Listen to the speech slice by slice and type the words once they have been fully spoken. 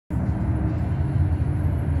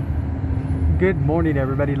Good morning,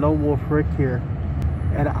 everybody. Lonewulfrick here,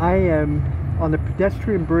 and I am on the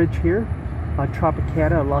pedestrian bridge here on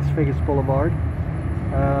Tropicana, Las Vegas Boulevard.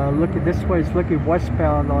 Looking this way is looking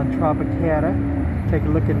westbound on Tropicana. Take a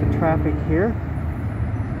look at the traffic here.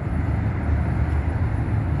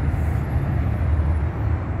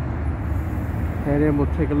 And then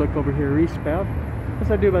we'll take a look over here eastbound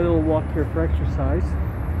as I do my little walk here for exercise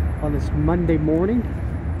on this Monday morning.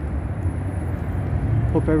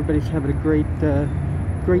 Hope everybody's having a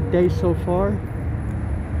great day so far,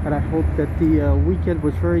 and I hope that the weekend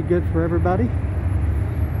was very good for everybody.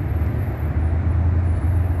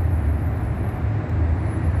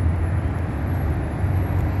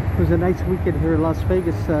 It was a nice weekend here in Las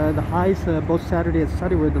Vegas. The highs both Saturday and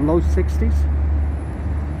Sunday were in the low 60s.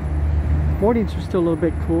 Mornings are still a little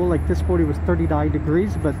bit cool. Like this morning was 39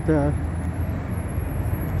 degrees, but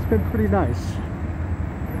it's been pretty nice.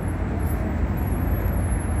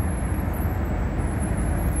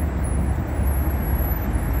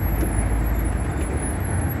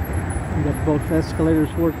 We got both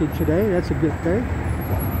escalators working today. That's a good thing.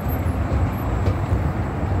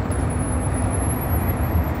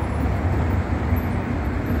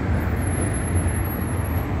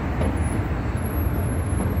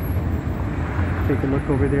 Take a look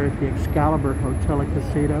over there at the Excalibur Hotel and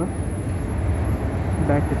Casino.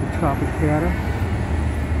 Back at the Tropicana.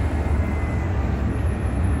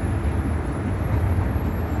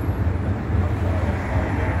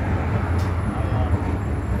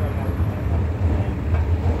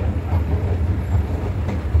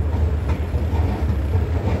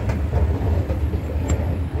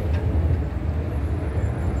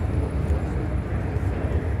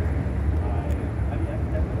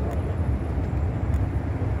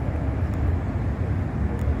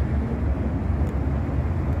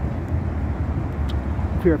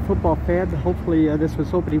 If you're a football fan, hopefully this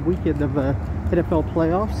was opening weekend of NFL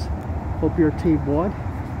playoffs. Hope your team won.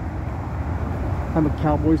 I'm a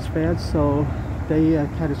Cowboys fan, so they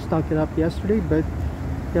kind of stunk it up yesterday, but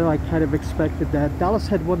you know, I kind of expected that. Dallas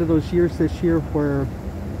had one of those years this year where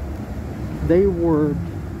they were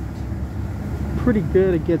pretty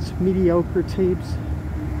good against mediocre teams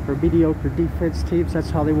or mediocre defense teams.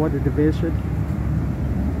 That's how they won the division.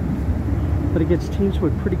 But against teams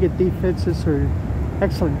with pretty good defenses or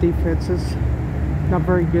excellent defenses, not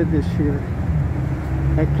very good this year.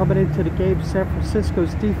 And coming into the game, San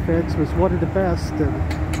Francisco's defense was one of the best, and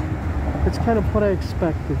it's kind of what I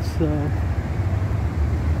expected. So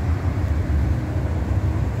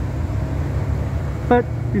but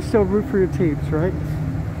you still root for your teams, right?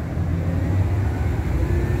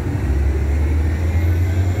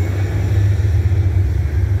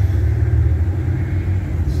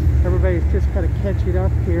 Everybody's just kind of catching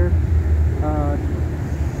up here.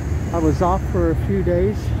 I was off for a few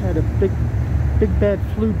days, had a big bad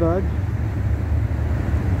flu bug.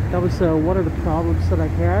 That was one of the problems that I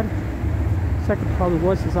had. Second problem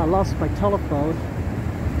was I lost my telephone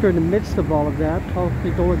during the midst of all of that.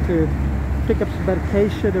 Probably going to pick up some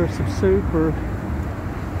medication or some soup or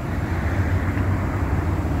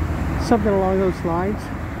something along those lines.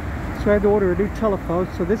 So I had to order a new telephone.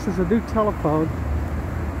 So this is a new telephone,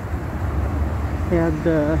 and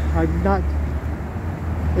I'm not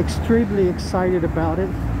extremely excited about it.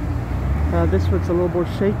 This one's a little more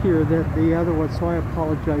shakier than the other one, so I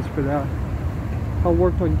apologize for that. I'll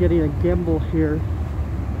work on getting a gimbal here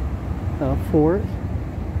for it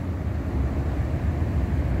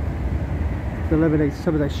to eliminate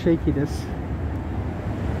some of that shakiness.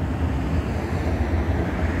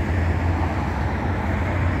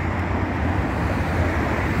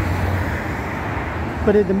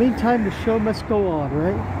 But in the meantime, the show must go on,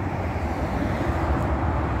 right?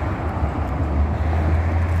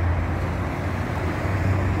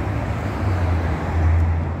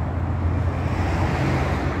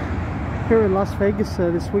 Here in Las Vegas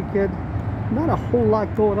this weekend, not a whole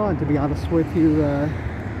lot going on, to be honest with you.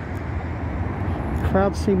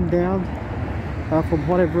 Crowd seemed down. From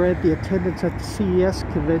what I've read, the attendance at the CES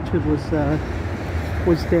convention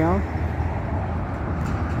was down.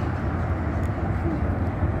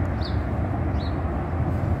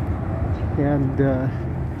 And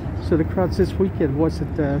so the crowds this weekend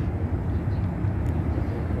wasn't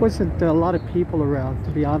a lot of people around,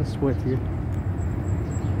 to be honest with you.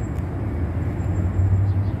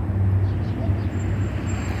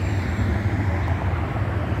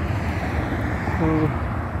 So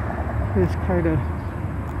just kind of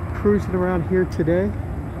cruising around here today.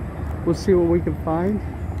 We'll see what we can find.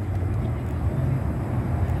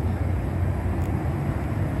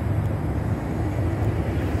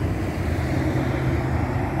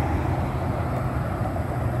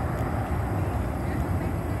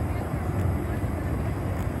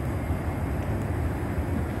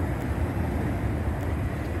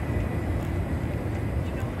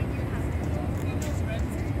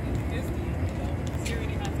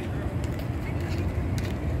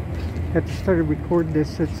 had started recording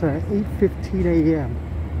this. It's 8:15 a.m.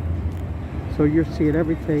 So you're seeing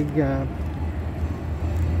everything kind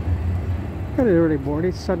of early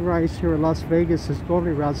morning. Sunrise here in Las Vegas is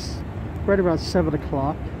normally right around 7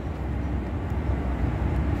 o'clock.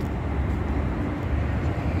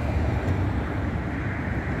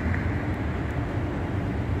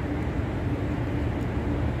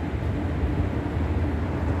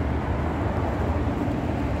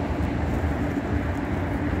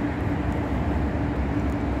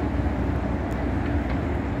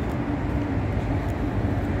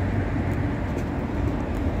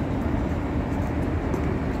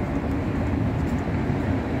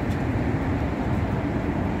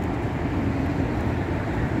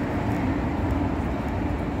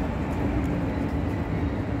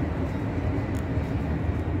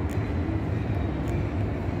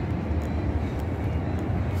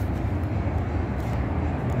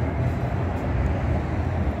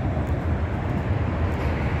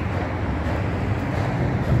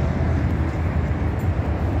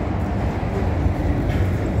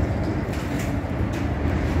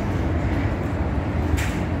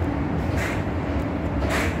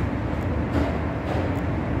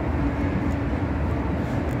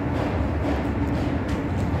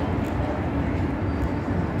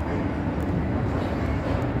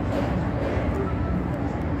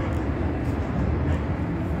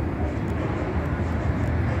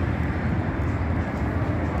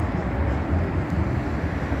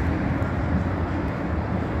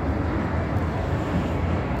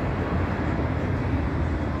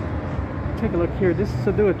 Take a look here. This is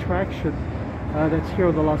a new attraction that's here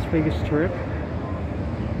on the Las Vegas Strip.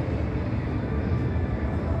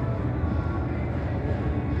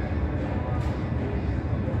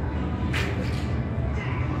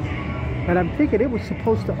 And I'm thinking it was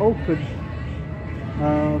supposed to open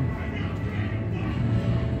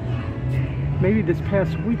maybe this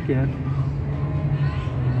past weekend.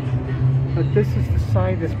 But this is the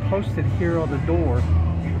sign that's posted here on the door.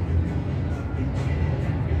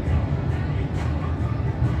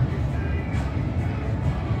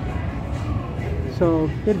 So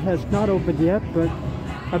it has not opened yet, but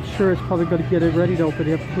I'm sure it's probably going to get it ready to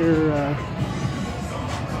open up here.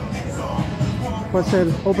 What's that?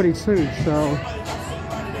 Opening soon, so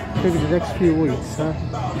maybe the next few weeks.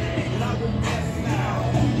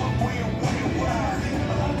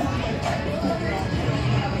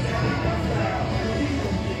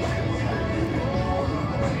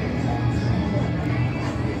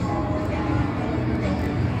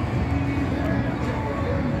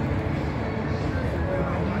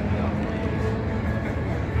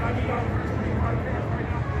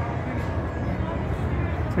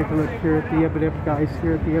 Take a look here at the M&M guys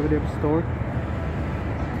here at the M&M store.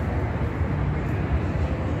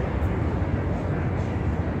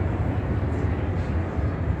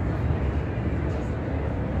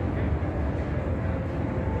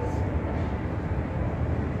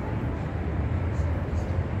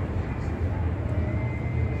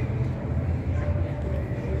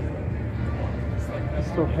 They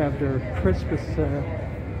still have their Christmas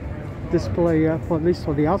display up, at least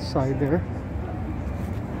on the outside there.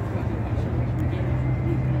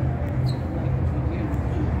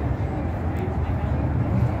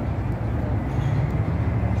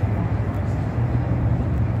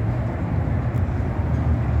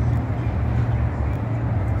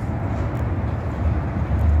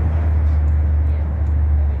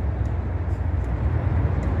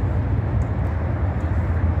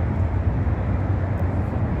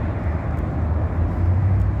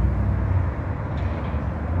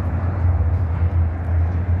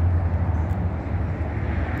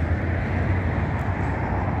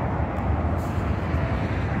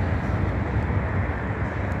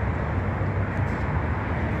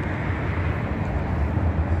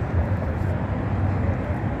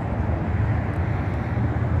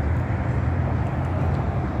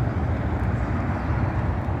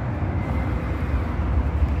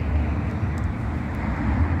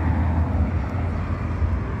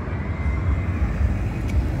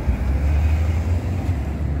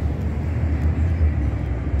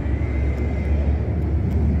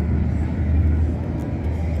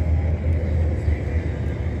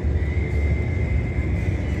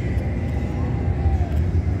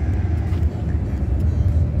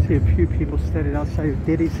 See a few people standing outside of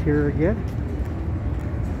Denny's here again,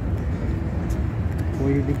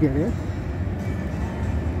 waiting to get in.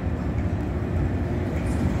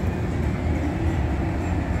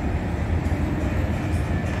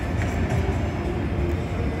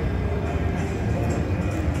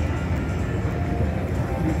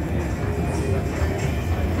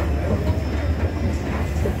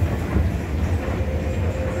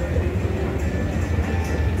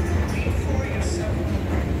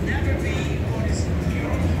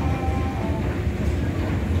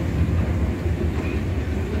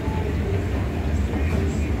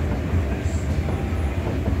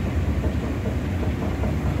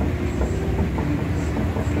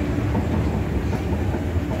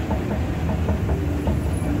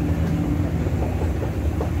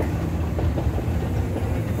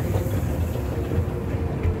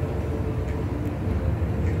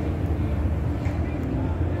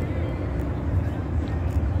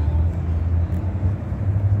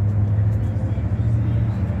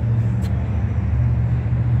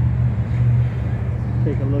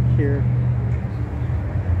 Take a look here.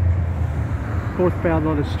 Northbound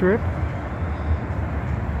on the strip.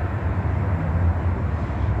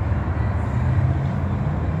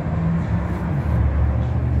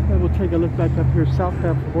 And we'll take a look back up here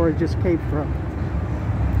southbound from where I just came from.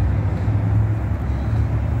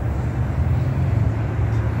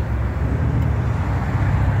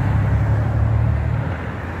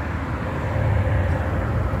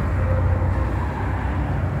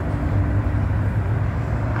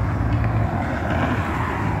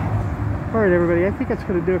 Alright everybody, I think that's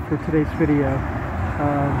going to do it for today's video.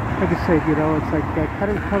 Like I said, you know, it's like kind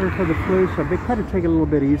of recovering from the flu, so I've been kind of taking it a little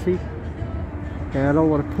bit easy. And I don't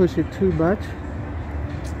want to push it too much.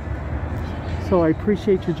 So I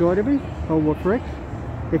appreciate you joining me, Lonewulfrick.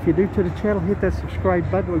 If you're new to the channel, hit that subscribe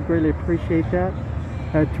button. We greatly appreciate that.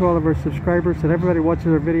 To all of our subscribers and everybody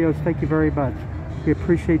watching our videos, thank you very much. We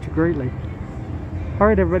appreciate you greatly.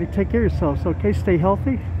 Alright everybody, take care of yourselves, okay? Stay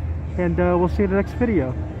healthy, and we'll see you in the next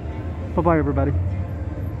video. Bye-bye, everybody.